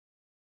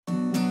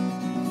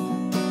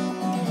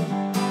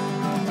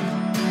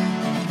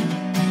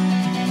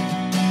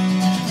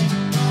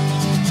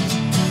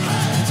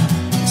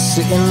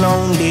Sitting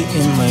lonely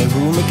in my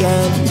room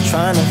again,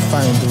 trying to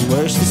find the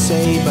words to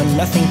say, but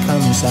nothing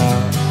comes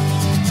out.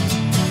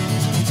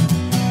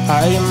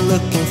 I am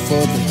looking for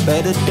the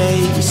better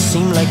days,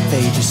 seem like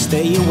they just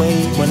stay away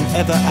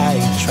whenever I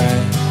try.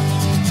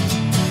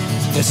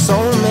 There's so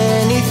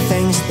many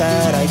things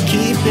that I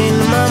keep in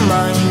my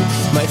mind.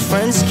 My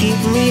friends keep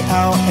me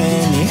out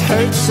and it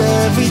hurts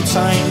every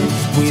time.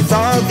 With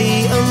all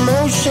the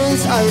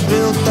emotions I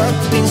built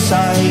up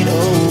inside,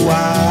 oh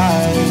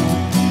why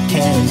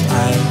can't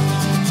I?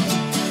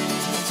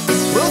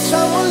 Will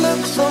someone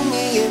look for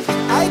me if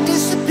I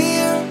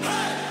disappear?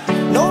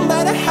 No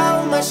matter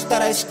how much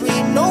that I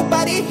scream,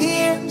 nobody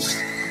hears.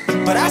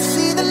 But I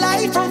see the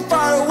light from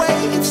far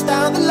away, it's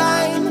down the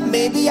line.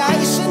 Maybe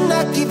I should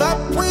not give up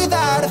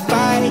without a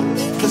fight,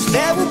 'cause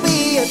there will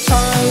be a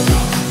time.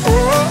 Oh,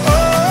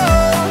 oh,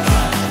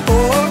 oh,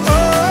 oh,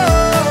 oh,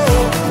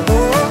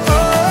 oh,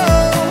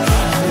 oh.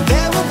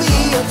 There will be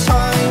a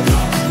time.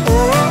 Oh,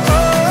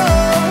 oh,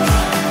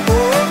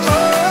 oh, oh,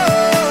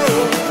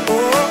 oh,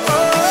 oh,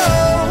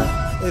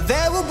 oh.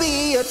 There will be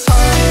a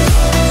time.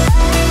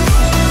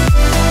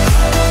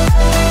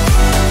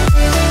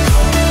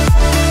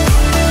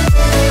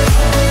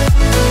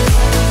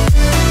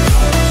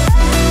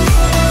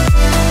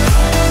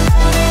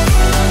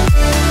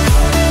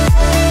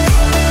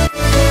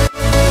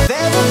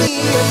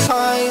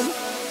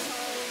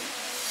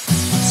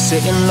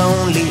 Sitting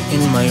lonely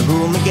in my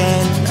room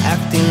again,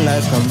 acting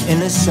like I'm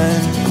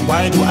innocent.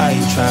 Why do I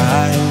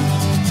try?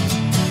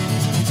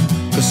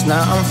 'Cause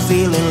now I'm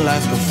feeling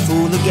like a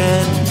fool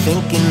again,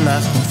 thinking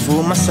I can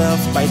fool myself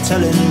by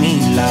telling me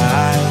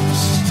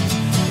lies.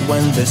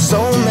 When there's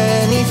so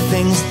many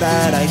things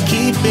that I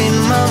keep in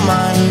my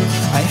mind,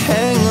 I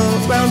hang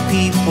around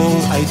people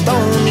I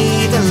don't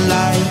even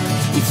like.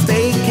 If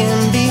they can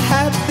be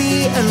happy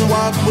and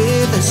walk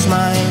with a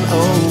smile,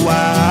 oh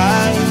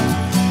why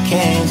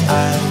can't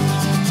I?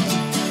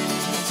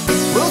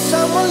 Will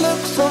someone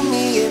look for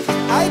me if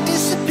I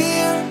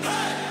disappear?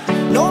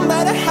 No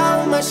matter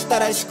how much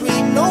that I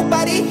scream,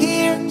 nobody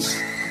hears.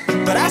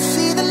 But I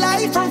see the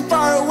light from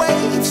far away,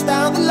 it's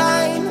down the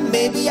line.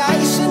 Maybe I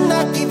should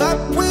not give up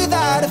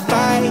without a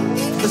fight,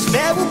 'cause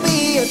there will be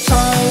a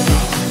time.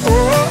 Oh,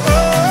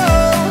 oh,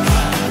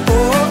 oh,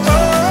 oh,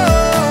 oh,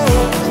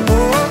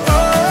 oh,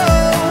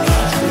 oh.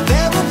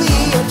 There will be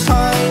a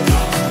time.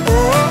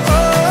 Oh,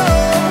 oh,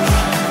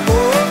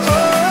 oh,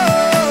 oh,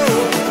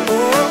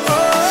 oh,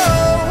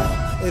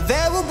 oh.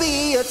 There will be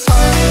a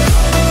time.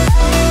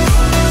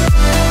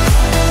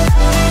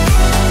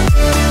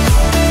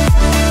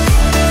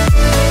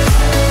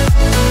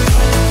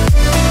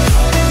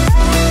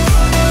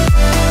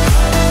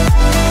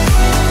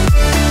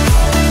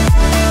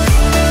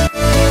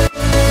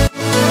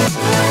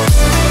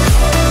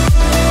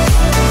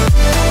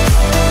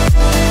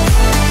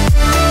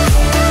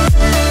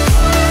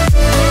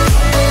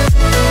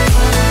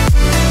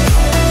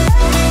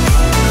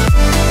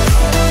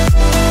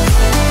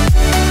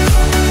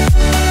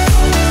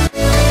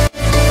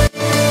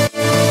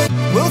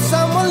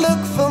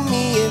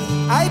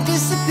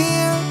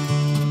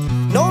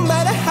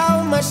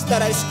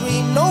 That I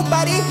scream,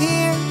 nobody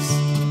hears.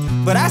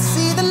 But I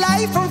see the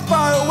light from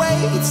far away,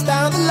 it's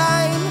down the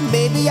line.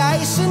 Maybe I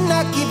should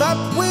not give up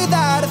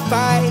without a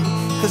fight,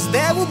 'cause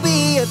there will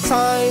be a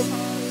time.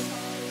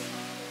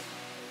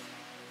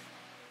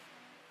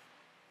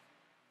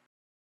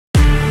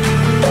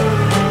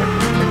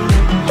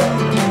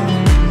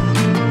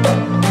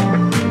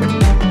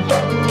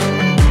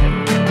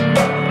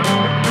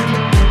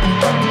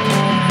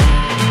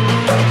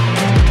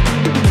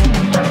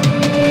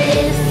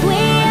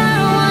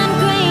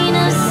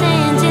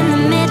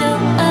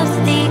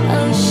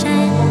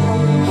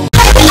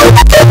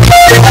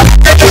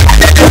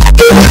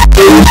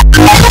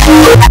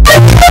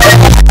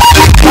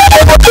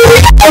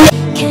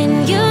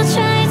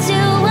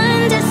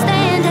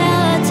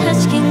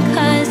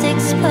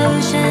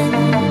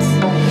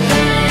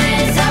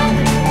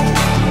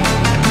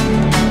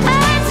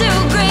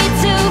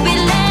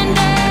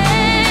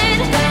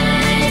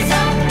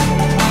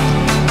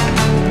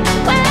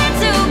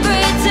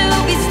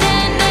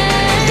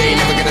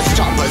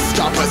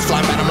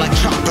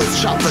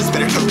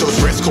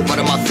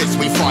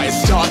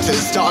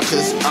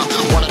 Starters,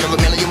 one out of a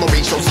million will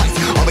reach those heights.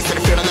 Always had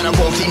a feeling that I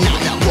won't deny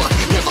that work.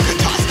 Never could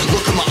ties.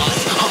 Look in my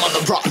eyes, I'm on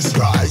the rise.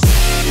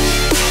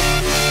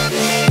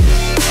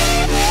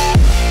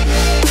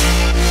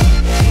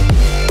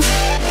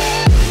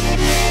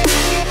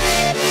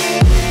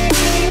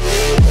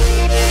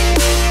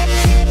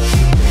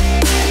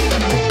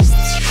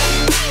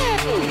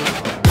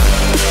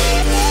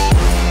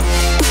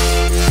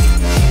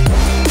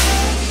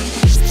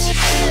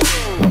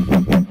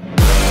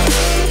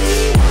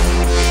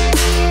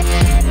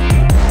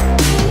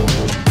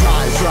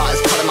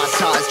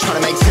 Trying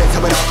to make sense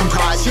of it all.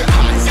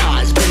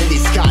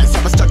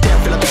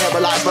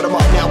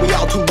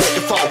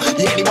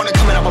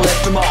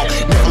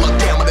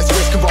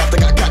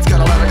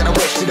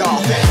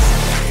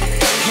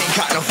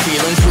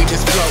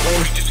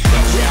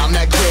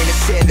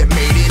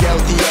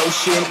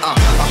 motion. A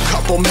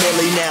couple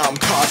milli now, I'm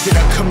causing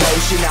a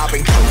commotion. I've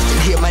been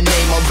coasting, hear my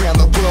name around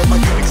the world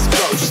like an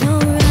explosion. So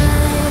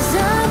rise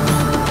up,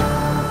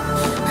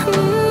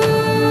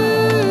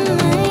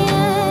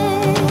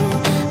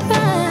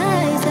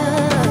 rise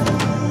up.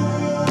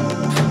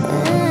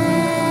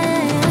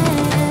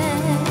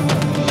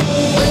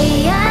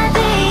 We are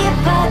the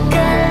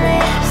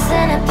apocalypse,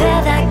 and a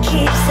path that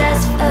keeps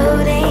us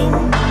floating.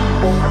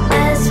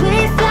 As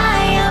we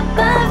fly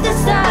above the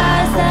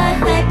stars,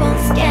 the light won't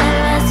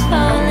scare us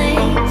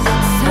falling.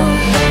 So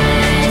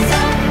rise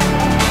up,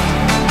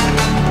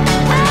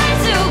 I'm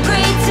too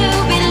great to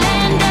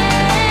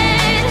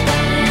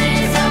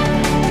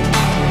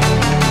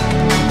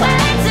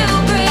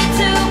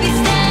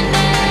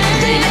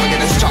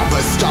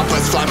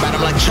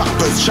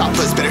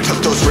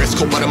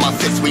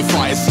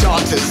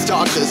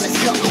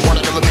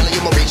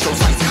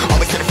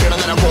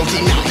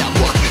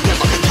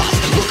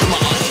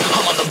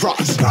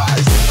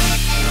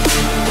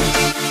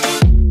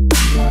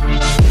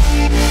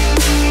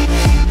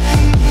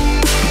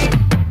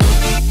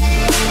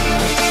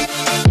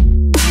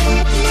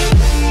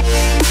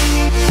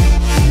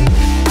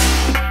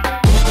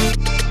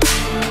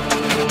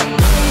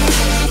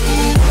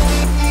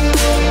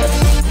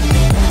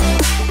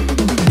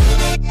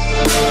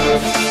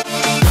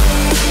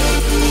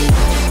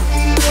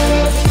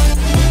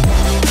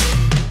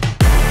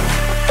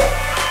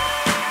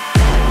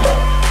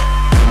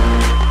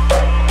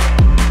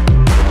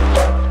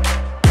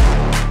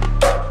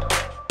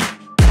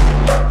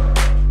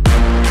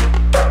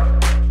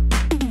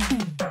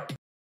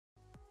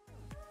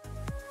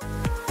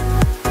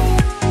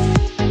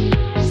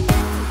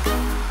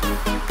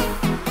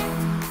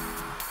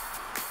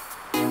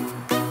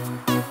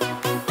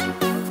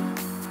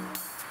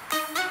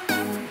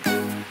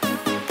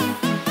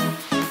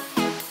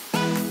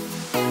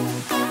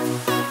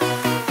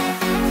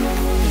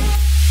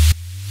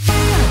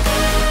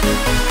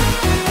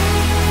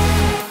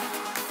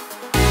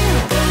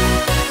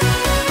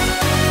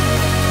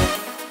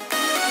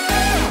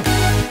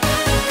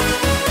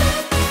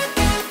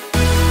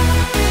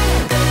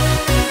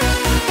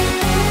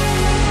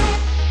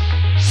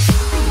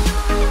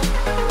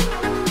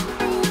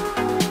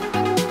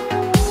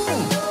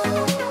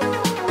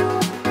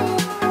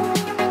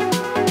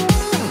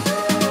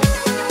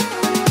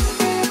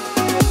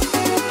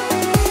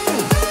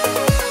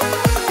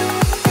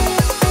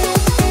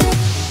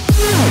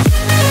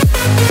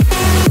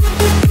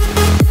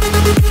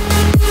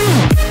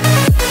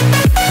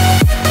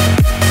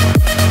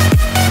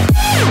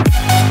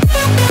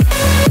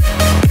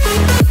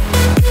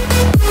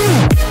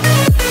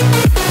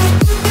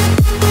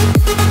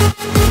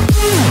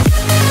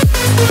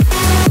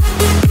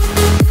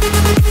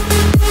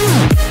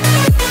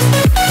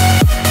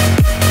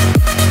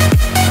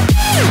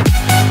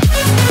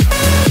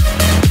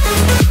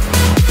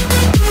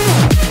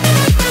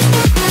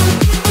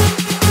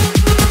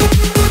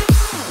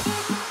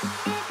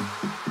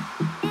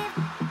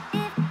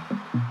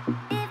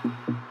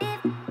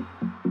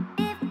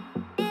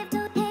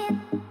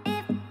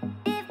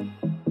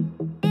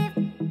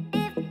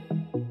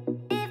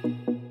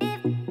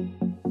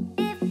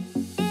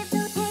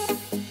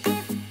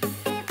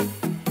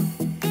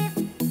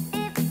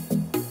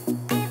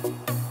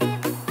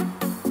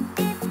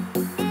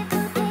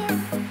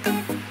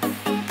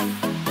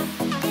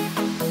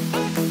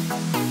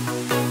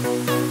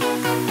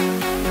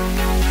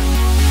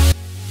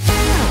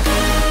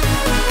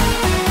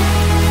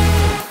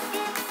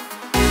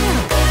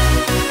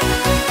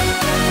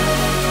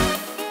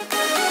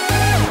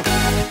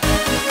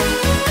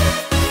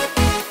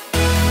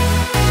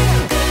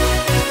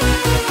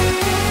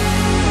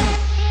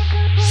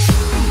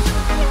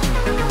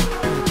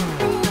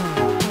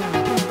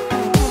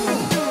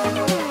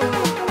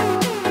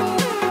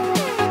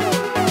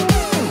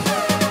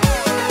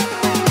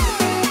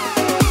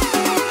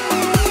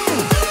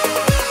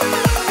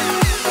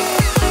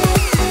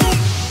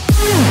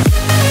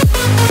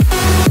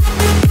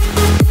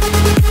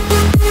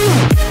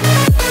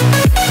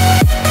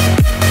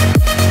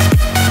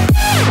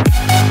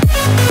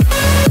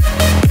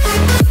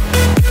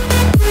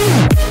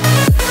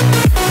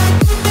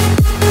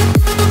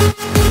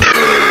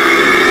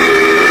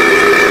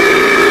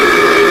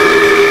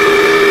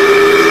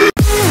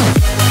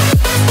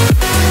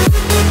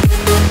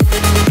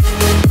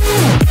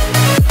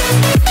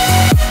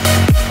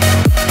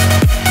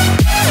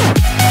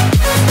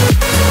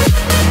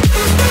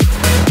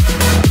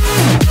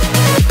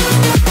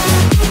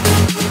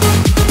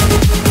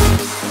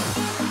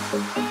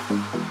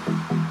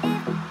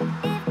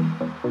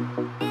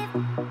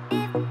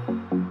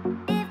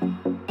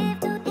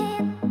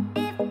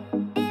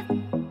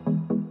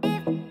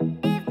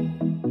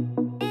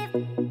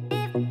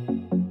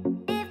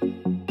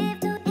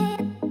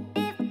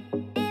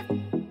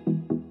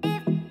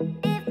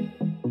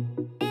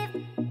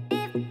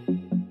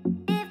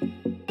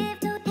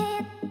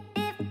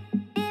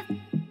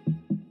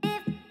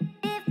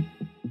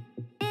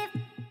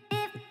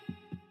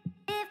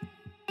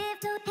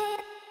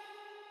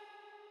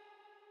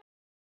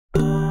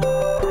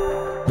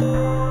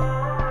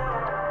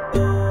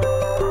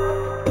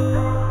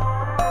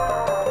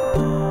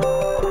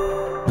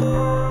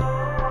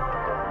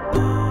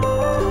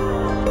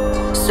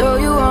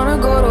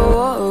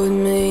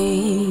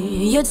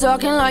You're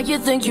talking like you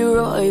think you're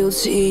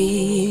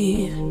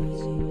royalty.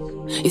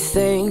 You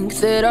think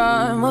that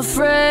I'm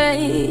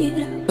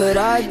afraid, but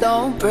I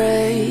don't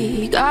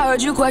break. I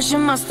heard you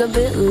question my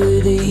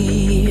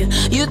stability.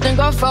 You think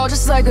I'll fall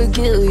just like a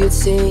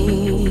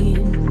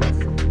guillotine,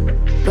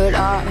 but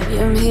I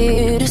am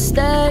here to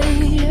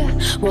stay,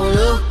 won't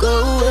look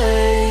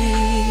away.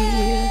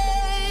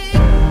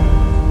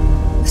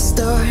 The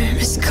storm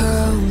is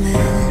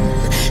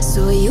coming,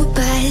 so you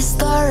better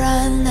start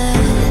running.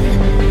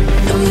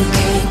 No, you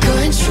can't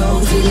control,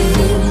 feel it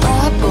in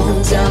my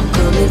bones. I'm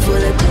coming for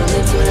the,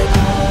 coming for the.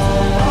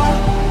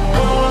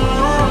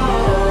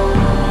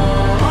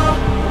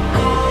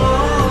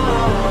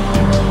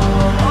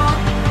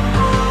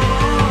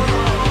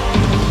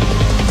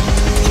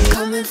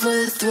 Coming for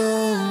the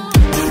throne.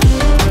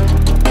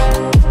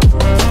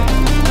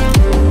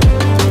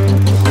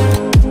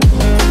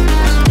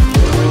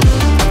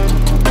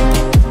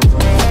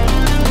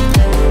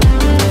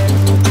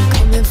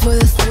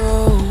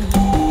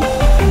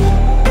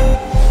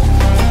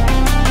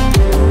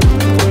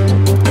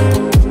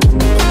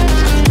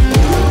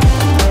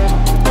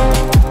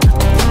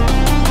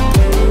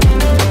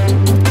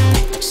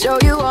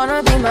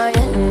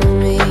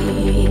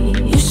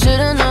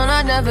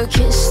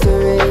 Kiss the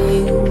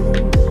rain.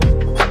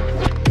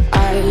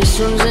 Ice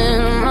runs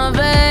in my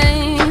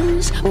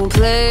veins, won't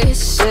play it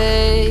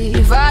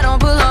safe. I don't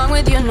belong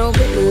with your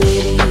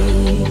nobility.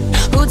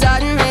 Who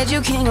died and made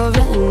you king of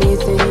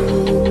anything?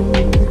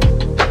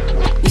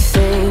 You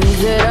think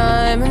that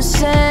I'm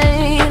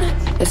insane,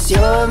 that's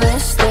your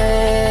mistake.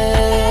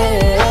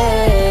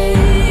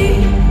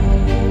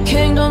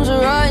 Kingdoms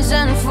rise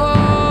and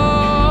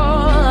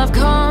fall, I've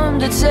come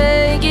to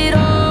take it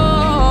all.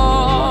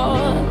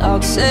 I'll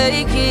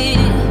take it,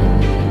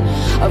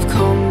 I've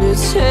come to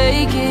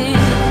take it.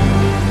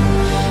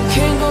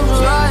 Kingdoms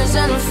rise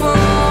and fall,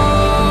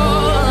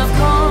 I've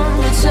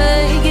come to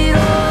take it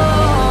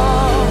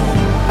all.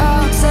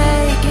 I'll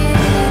take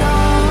it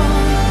all.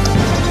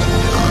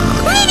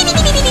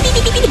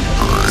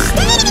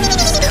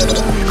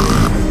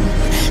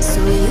 So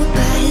you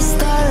better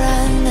start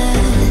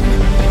running.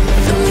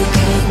 No, you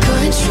can't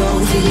control,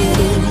 feel it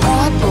in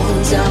my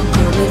bones. I'm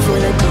coming for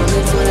the,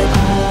 coming for the.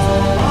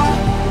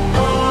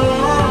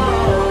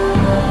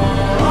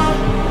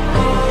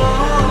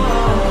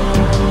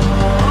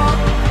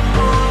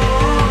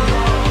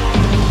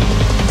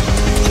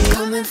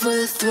 For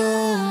the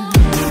throne.